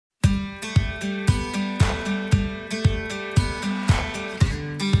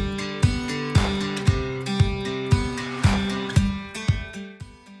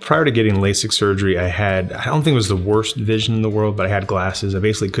Prior to getting LASIK surgery, I don't think it was the worst vision in the world, but I had glasses. I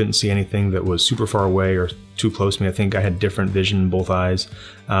basically couldn't see anything that was super far away or too close to me. I think I had different vision in both eyes.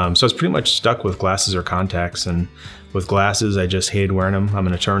 So I was pretty much stuck with glasses or contacts. And with glasses, I just hated wearing them. I'm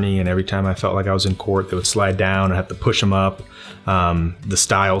an attorney, and every time I felt like I was in court, they would slide down. I have to push them up. The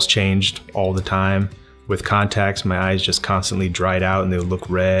styles changed all the time. With contacts, my eyes just constantly dried out and they would look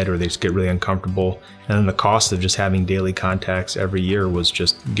red or they just get really uncomfortable. And then the cost of just having daily contacts every year was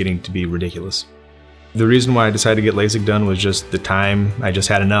just getting to be ridiculous. The reason why I decided to get LASIK done was just the time. I just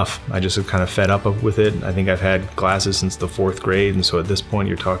had enough. I just kind of fed up with it. I think I've had glasses since the 4th grade, and so at this point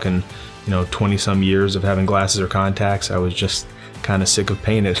you're talking, 20 some years of having glasses or contacts. I was just kind of sick of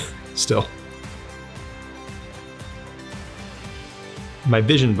paying it still. My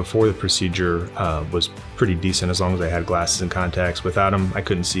vision before the procedure was pretty decent as long as I had glasses and contacts. Without them, I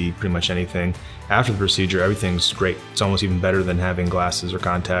couldn't see pretty much anything. After the procedure, everything's great. It's almost even better than having glasses or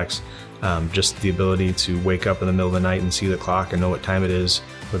contacts. Just the ability to wake up in the middle of the night and see the clock and know what time it is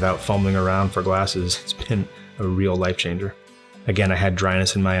without fumbling around for glasses. It's been a real life changer. Again, I had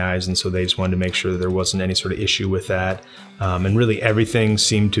dryness in my eyes, and so they just wanted to make sure that there wasn't any sort of issue with that. And really everything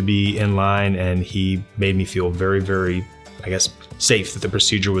seemed to be in line, and he made me feel very, very, I guess, safe that the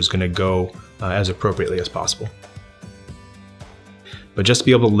procedure was going to go as appropriately as possible. But just to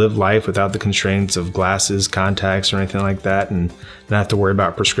be able to live life without the constraints of glasses, contacts, or anything like that, and not have to worry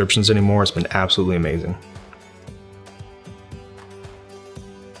about prescriptions anymore, it's been absolutely amazing.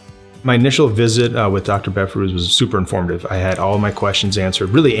 My initial visit with Dr. Behforouz was super informative. I had all of my questions answered,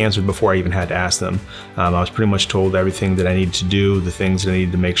 really answered before I even had to ask them. I was pretty much told everything that I needed to do, the things that I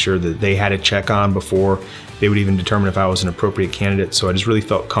needed to make sure that they had a check on before they would even determine if I was an appropriate candidate. So I just really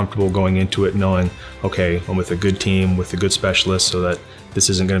felt comfortable going into it knowing, okay, I'm with a good team, with a good specialist, so that this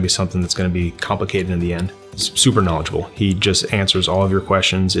isn't going to be something that's going to be complicated in the end. He's super knowledgeable. He just answers all of your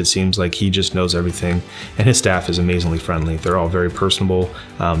questions. It seems like he just knows everything, and his staff is amazingly friendly. They're all very personable.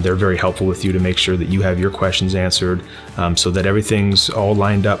 They're very helpful with you to make sure that you have your questions answered, so that everything's all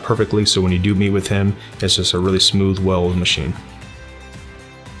lined up perfectly. So when you do meet with him, it's just a really smooth, well-oiled machine.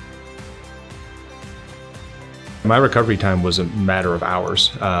 My recovery time was a matter of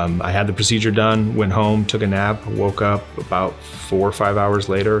hours. I had the procedure done, went home, took a nap, woke up about 4 or 5 hours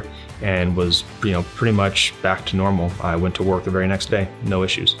later, and was pretty much back to normal. I went to work the very next day, no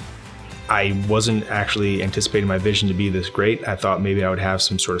issues. I wasn't actually anticipating my vision to be this great. I thought maybe I would have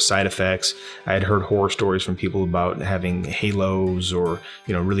some sort of side effects. I had heard horror stories from people about having halos or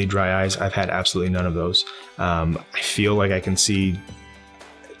really dry eyes. I've had absolutely none of those. I feel like I can see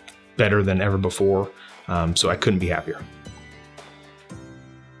better than ever before. So I couldn't be happier.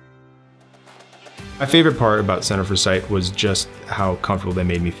 My favorite part about Center for Sight was just how comfortable they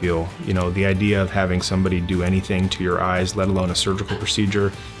made me feel. The idea of having somebody do anything to your eyes, let alone a surgical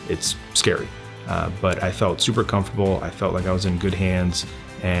procedure, it's scary. But I felt super comfortable. I felt like I was in good hands,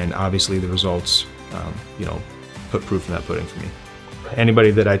 and obviously the results, put proof in that pudding for me.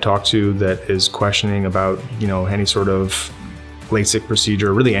 Anybody that I talk to that is questioning about, any sort of LASIK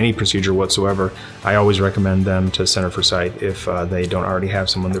procedure, really any procedure whatsoever, I always recommend them to Center for Sight if they don't already have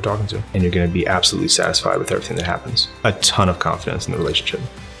someone they're talking to. And you're going to be absolutely satisfied with everything that happens. A ton of confidence in the relationship.